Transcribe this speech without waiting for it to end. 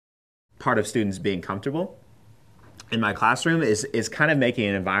part of students being comfortable in my classroom is kind of making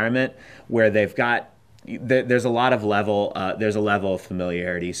an environment where they've got there's a level of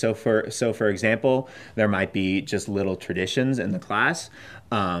familiarity. So for example, there might be just little traditions in the class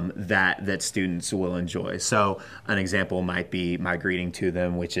that students will enjoy. So an example might be my greeting to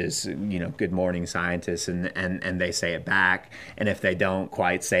them, which is, you know, "Good morning, scientists," and they say it back. And if they don't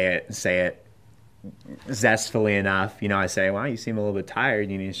quite say it zestfully enough, you know, I say, "Well, you seem a little bit tired.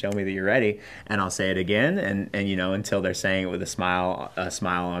 You need to show me that you're ready." And I'll say it again, and you know, until they're saying it with a smile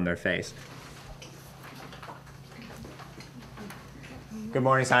on their face. Good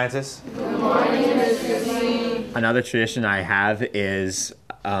morning, scientists. Good morning, Mr. B. Another tradition I have is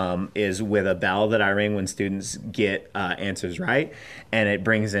with a bell that I ring when students get answers right, and it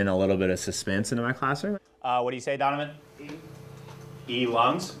brings in a little bit of suspense into my classroom. What do you say, Donovan? E. E,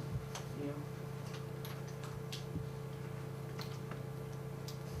 lungs.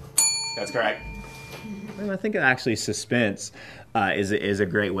 That's correct. And I think actually suspense is a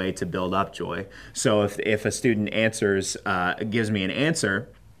great way to build up joy. So if a student gives me an answer,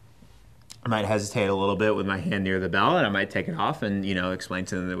 I might hesitate a little bit with my hand near the bell, and I might take it off and, you know, explain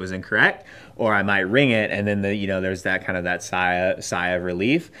to them that it was incorrect, or I might ring it, and then there's that kind of that sigh of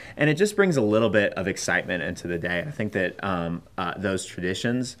relief, and it just brings a little bit of excitement into the day. I think that those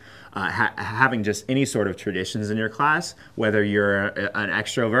traditions, having just any sort of traditions in your class, whether you're an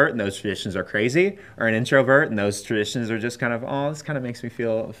extrovert and those traditions are crazy, or an introvert and those traditions are just kind of, oh, this kind of makes me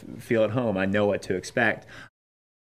feel at home. I know what to expect.